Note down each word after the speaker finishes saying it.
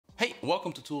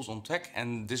welcome to Tools on Tech,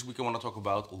 and this week I want to talk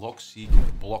about Logseq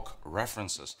block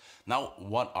references. Now,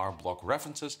 what are block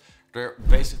references? They're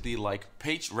basically like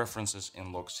page references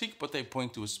in Logseq, but they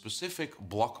point to a specific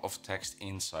block of text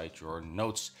inside your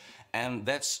notes. And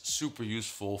that's super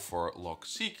useful for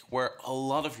Logseq, where a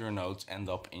lot of your notes end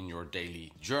up in your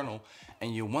daily journal,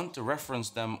 and you want to reference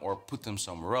them or put them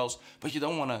somewhere else, but you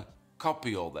don't want to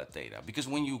copy all that data, because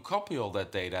when you copy all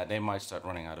that data, they might start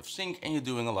running out of sync and you're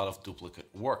doing a lot of duplicate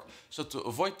work. So to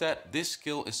avoid that, this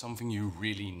skill is something you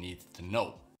really need to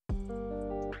know.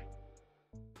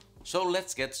 So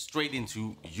let's get straight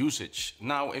into usage.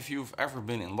 Now, if you've ever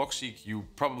been in Logseq, you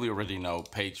probably already know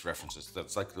page references.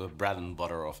 That's like the bread and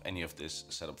butter of any of this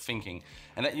setup thinking.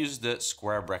 And that uses the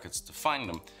square brackets to find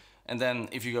them. And then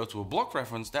if you go to a block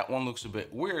reference, that one looks a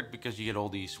bit weird because you get all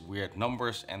these weird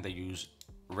numbers and they use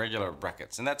regular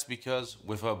brackets. And that's because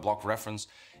with a block reference,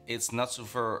 it's not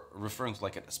referring to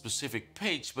like a specific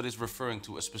page, but it's referring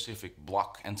to a specific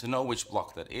block. And to know which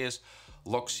block that is,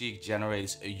 Logseq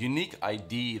generates a unique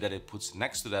ID that it puts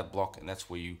next to that block, and that's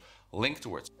where you link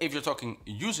towards. If you're talking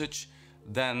usage,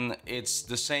 then it's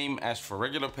the same as for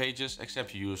regular pages,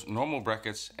 except you use normal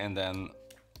brackets and then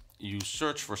you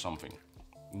search for something.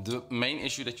 The main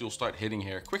issue that you'll start hitting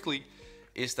here quickly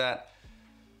is that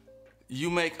you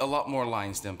make a lot more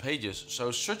lines than pages,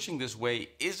 so searching this way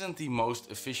isn't the most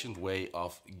efficient way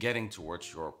of getting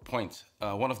towards your point.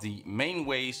 One of the main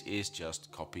ways is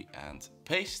just copy and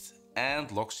paste, and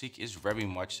Logseq is very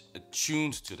much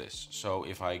attuned to this. So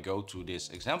if I go to this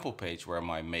example page where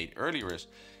my made earlier is,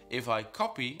 if I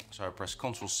copy, so I press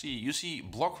Ctrl C, you see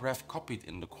block ref copied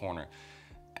in the corner.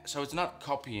 So it's not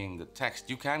copying the text.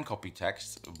 You can copy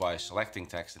text by selecting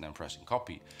text and then pressing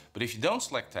copy. But if you don't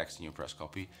select text and you press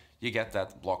copy, you get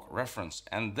that block reference.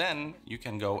 And then you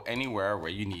can go anywhere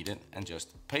where you need it and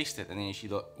just paste it. And then you see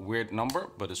the weird number,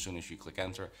 but as soon as you click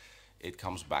enter, it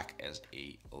comes back as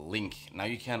a link. Now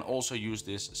you can also use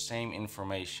this same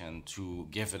information to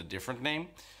give it a different name.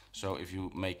 So if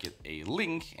you make it a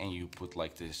link and you put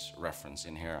like this reference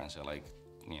in here and say like,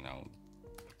 you know,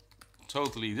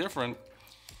 totally different,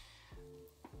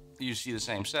 you see the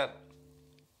same set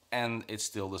and it's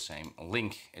still the same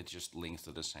link. It just links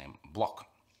to the same block.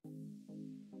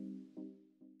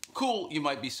 Cool, you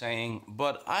might be saying,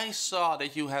 but I saw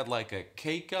that you had like a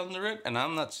cake under it and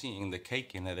I'm not seeing the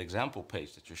cake in that example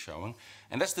page that you're showing.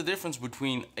 And that's the difference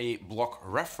between a block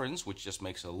reference, which just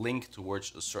makes a link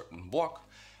towards a certain block,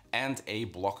 and a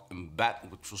block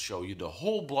embed, which will show you the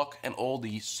whole block and all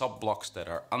the sub blocks that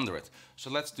are under it. So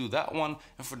let's do that one.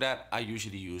 And for that, I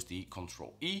usually use the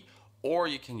Ctrl E, or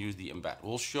you can use the embed.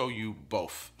 We'll show you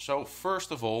both. So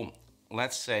first of all,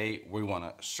 let's say we want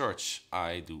to search.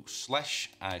 I do slash,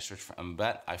 I search for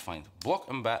embed, I find block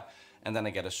embed, and then I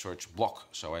get a search block.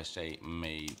 So I say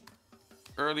made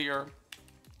earlier,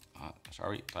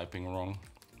 sorry, typing wrong,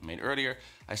 made earlier.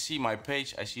 I see my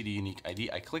page, I see the unique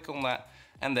ID, I click on that,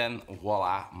 and then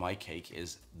voila, my cake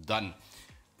is done.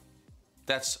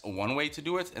 That's one way to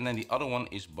do it. And then the other one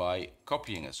is by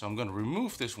copying it. So I'm going to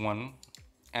remove this one.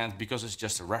 And because it's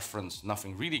just a reference,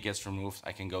 nothing really gets removed.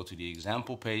 I can go to the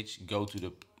example page, go to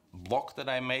the block that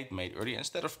I made earlier.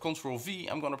 Instead of Ctrl V,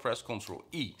 I'm going to press Ctrl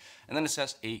E. And then it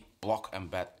says a block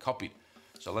embed copied.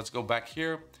 So let's go back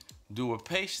here, do a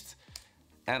paste.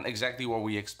 And exactly what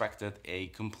we expected, a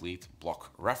complete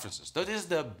block references. That is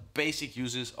the basic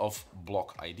uses of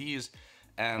block IDs,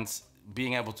 and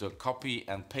being able to copy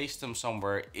and paste them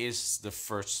somewhere is the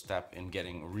first step in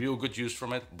getting real good use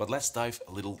from it. But let's dive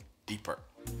a little deeper.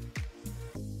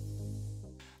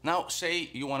 Now, say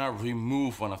you want to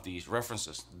remove one of these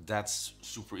references. That's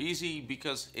super easy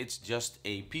because it's just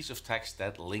a piece of text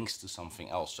that links to something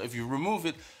else. So if you remove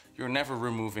it, you're never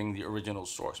removing the original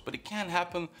source, but it can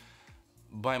happen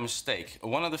by mistake.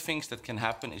 One of the things that can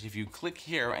happen is if you click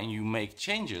here and you make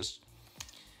changes,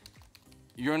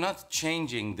 you're not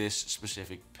changing this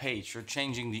specific page, you're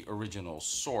changing the original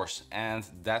source. And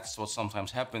that's what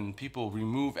sometimes happens. People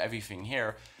remove everything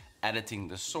here, editing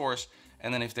the source,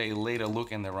 and then if they later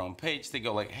look in their own page, they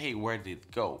go like, hey, where did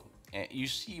it go? And you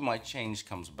see my change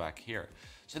comes back here.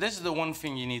 So this is the one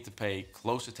thing you need to pay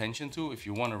close attention to. If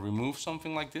you want to remove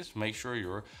something like this, make sure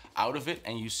you're out of it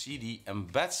and you see the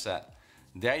embed set.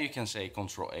 There you can say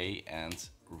Ctrl A and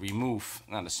remove.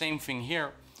 Now the same thing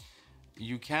here.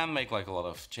 You can make like a lot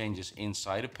of changes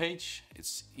inside a page.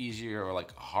 It's easier or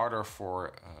like harder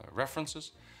for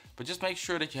references, but just make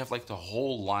sure that you have like the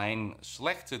whole line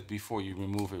selected before you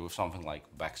remove it with something like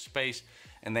backspace.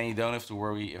 And then you don't have to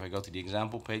worry. If I go to the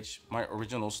example page, my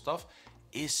original stuff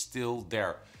is still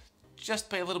there. Just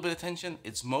pay a little bit of attention.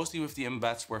 It's mostly with the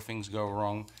embeds where things go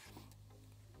wrong.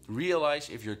 Realize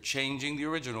if you're changing the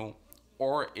original,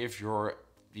 or if you're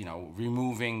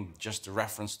removing just the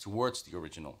reference towards the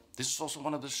original. This is also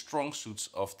one of the strong suits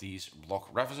of these block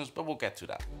references, but we'll get to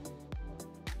that.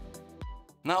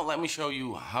 Now let me show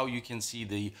you how you can see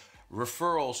the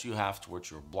referrals you have towards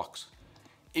your blocks.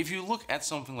 If you look at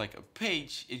something like a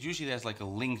page, it usually has like a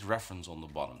linked reference on the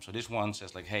bottom. So this one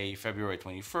says like, hey, February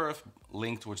 21st,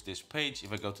 link towards this page.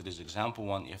 If I go to this example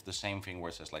one, you have the same thing where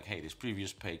it says like, hey, this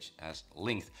previous page has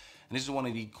linked. And this is one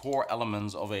of the core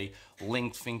elements of a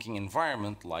linked thinking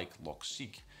environment like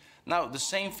Logseq. Now, the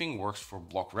same thing works for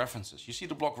block references. You see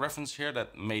the block reference here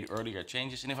that made earlier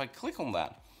changes. And if I click on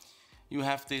that, you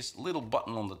have this little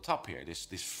button on the top here,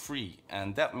 this free,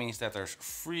 and that means that there's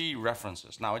free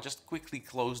references. Now I just quickly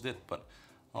closed it, but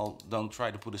don't try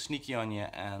to put a sneaky on you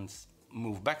and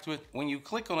move back to it. When you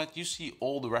click on it, you see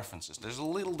all the references. There's a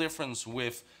little difference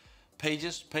with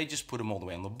pages. Pages put them all the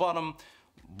way on the bottom.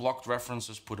 Blocked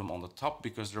references put them on the top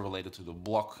because they're related to the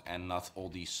block and not all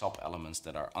the sub elements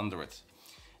that are under it.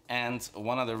 And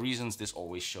one of the reasons this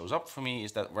always shows up for me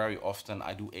is that very often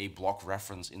I do a block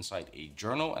reference inside a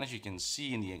journal. And as you can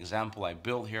see in the example I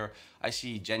built here, I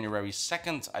see January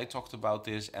 2nd, I talked about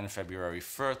this, and February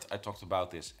 3rd, I talked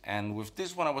about this. And with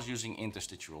this one, I was using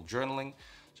interstitial journaling.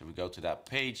 So we go to that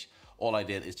page. All I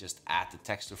did is just add the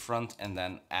text to front and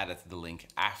then added the link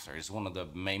after. It's one of the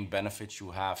main benefits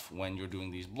you have when you're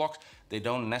doing these blocks. They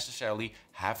don't necessarily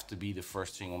have to be the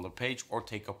first thing on the page or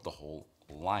take up the whole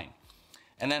line.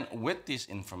 And then with this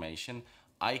information,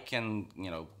 I can,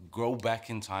 go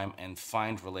back in time and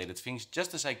find related things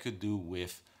just as I could do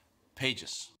with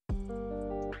pages.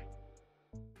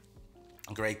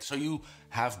 Great, so you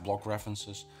have block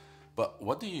references, but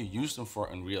what do you use them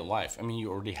for in real life? I mean,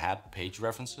 you already had page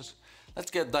references.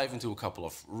 Let's dive into a couple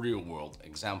of real world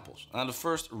examples. Now, the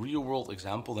first real world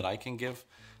example that I can give,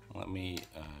 let me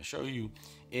show you,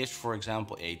 is for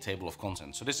example, a table of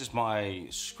contents. So this is my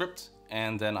script.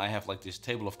 And then I have like this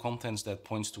table of contents that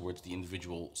points towards the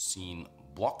individual scene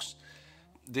blocks.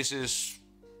 This is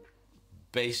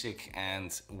basic and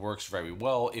works very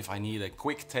well if I need a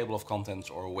quick table of contents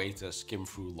or a way to skim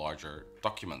through larger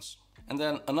documents. And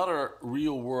then another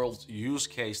real world use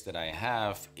case that I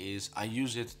have is I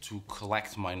use it to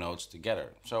collect my notes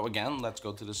together. So again, let's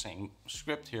go to the same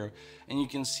script here. And you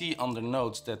can see under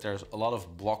notes that there's a lot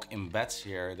of block embeds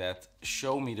here that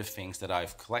show me the things that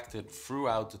I've collected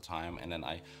throughout the time. And then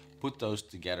I put those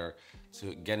together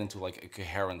to get into like a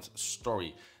coherent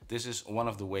story. This is one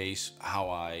of the ways how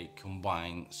I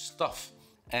combine stuff.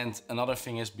 And another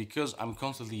thing is, because I'm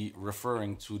constantly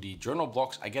referring to the journal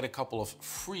blocks, I get a couple of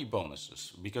free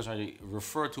bonuses. Because I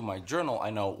refer to my journal,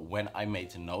 I know when I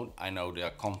made the note, I know the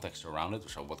context around it,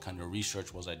 so what kind of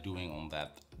research was I doing on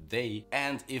that day.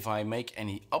 And if I make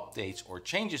any updates or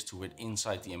changes to it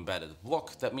inside the embedded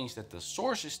block, that means that the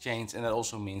source is changed, and that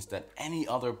also means that any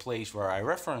other place where I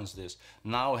reference this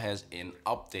now has an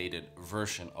updated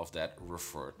version of that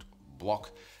referred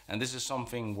block. And this is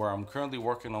something where I'm currently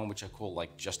working on, which I call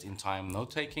like just-in-time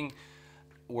note-taking,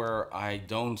 where I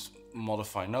don't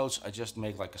modify notes, I just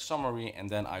make like a summary and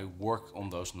then I work on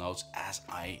those notes as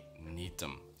I need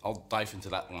them. I'll dive into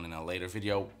that one in a later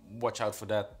video. Watch out for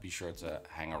that, be sure to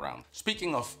hang around.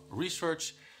 Speaking of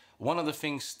research, one of the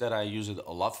things that I use it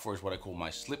a lot for is what I call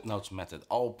my slip notes method.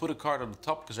 I'll put a card at the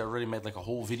top because I already made like a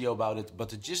whole video about it, but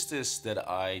the gist is that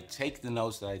I take the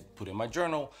notes that I put in my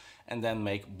journal and then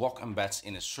make block embeds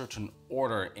in a certain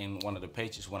order in one of the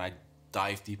pages when I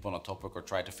dive deep on a topic or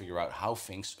try to figure out how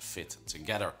things fit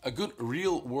together. A good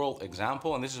real world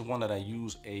example, and this is one that I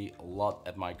use a lot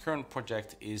at my current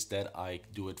project, is that I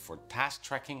do it for task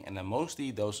tracking, and then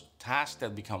mostly those tasks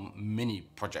that become mini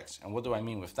projects. And what do I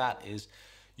mean with that is,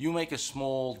 you make a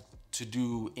small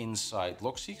to-do inside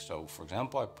Logseq. So for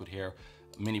example, I put here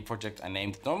a mini project I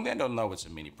named. Normally I don't know it's a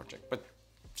mini project, but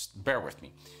just bear with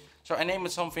me. So I name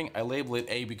it something, I label it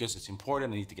A because it's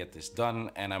important, I need to get this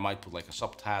done, and I might put like a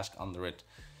subtask under it.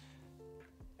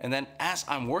 And then as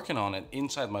I'm working on it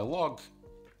inside my log,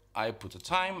 I put the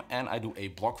time and I do a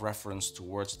block reference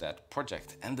towards that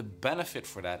project. And the benefit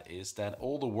for that is that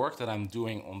all the work that I'm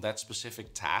doing on that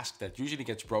specific task that usually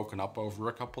gets broken up over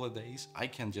a couple of days, I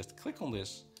can just click on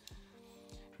this,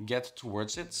 get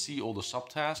towards it, see all the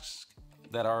subtasks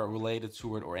that are related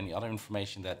to it or any other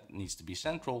information that needs to be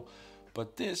central.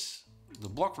 But this, the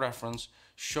block reference,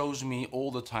 shows me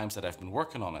all the times that I've been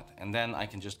working on it. And then I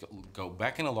can just go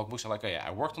back in the logbook. So like, oh yeah,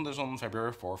 I worked on this on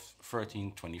February 4th,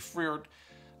 13th, 23rd.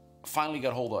 Finally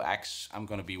got hold of X, I'm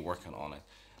gonna be working on it.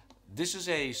 This is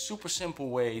a super simple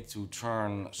way to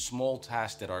turn small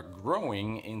tasks that are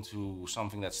growing into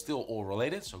something that's still all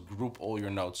related. So group all your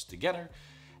notes together.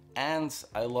 And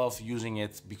I love using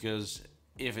it because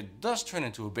if it does turn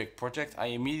into a big project, I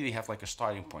immediately have like a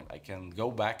starting point. I can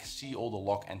go back, see all the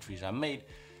log entries I made,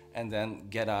 and then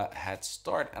get a head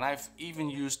start. And I've even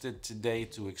used it today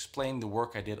to explain the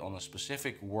work I did on a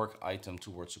specific work item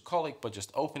towards a colleague, but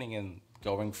just opening and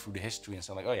going through the history and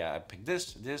saying like, oh yeah, I picked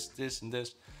this, and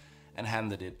this, and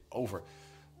handed it over.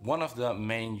 One of the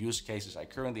main use cases I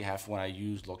currently have when I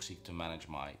use Logseq to manage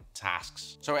my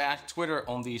tasks. So I ask Twitter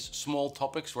on these small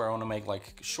topics where I want to make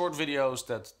like short videos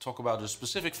that talk about a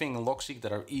specific thing in Logseq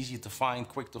that are easy to find,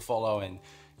 quick to follow, and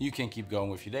you can keep going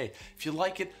with your day. If you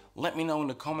like it, let me know in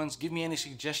the comments. Give me any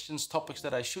suggestions, topics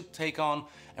that I should take on.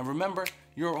 And remember,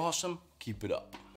 you're awesome. Keep it up.